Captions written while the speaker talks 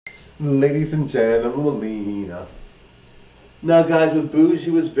Ladies and gentlemen, now guys, with Boo,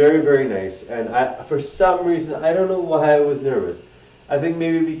 she was very, very nice. And for some reason, I don't know why I was nervous. I think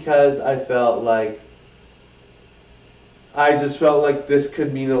maybe because I just felt like this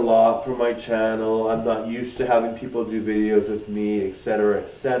could mean a lot for my channel. I'm not used to having people do videos with me, etc.,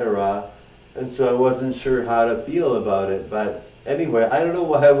 etc. And so I wasn't sure how to feel about it. But anyway, I don't know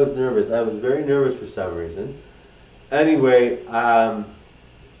why I was nervous. I was very nervous for some reason. Anyway,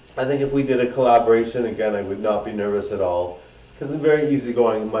 I think if we did a collaboration again, I would not be nervous at all because I'm very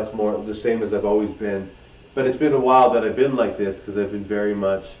easygoing, much more the same as I've always been. But it's been a while that I've been like this because I've been very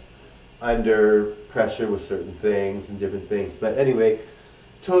much under pressure with certain things and different things. But anyway,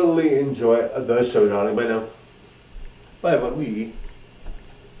 totally enjoy the show, darling. Bye now. Bye, bon oui.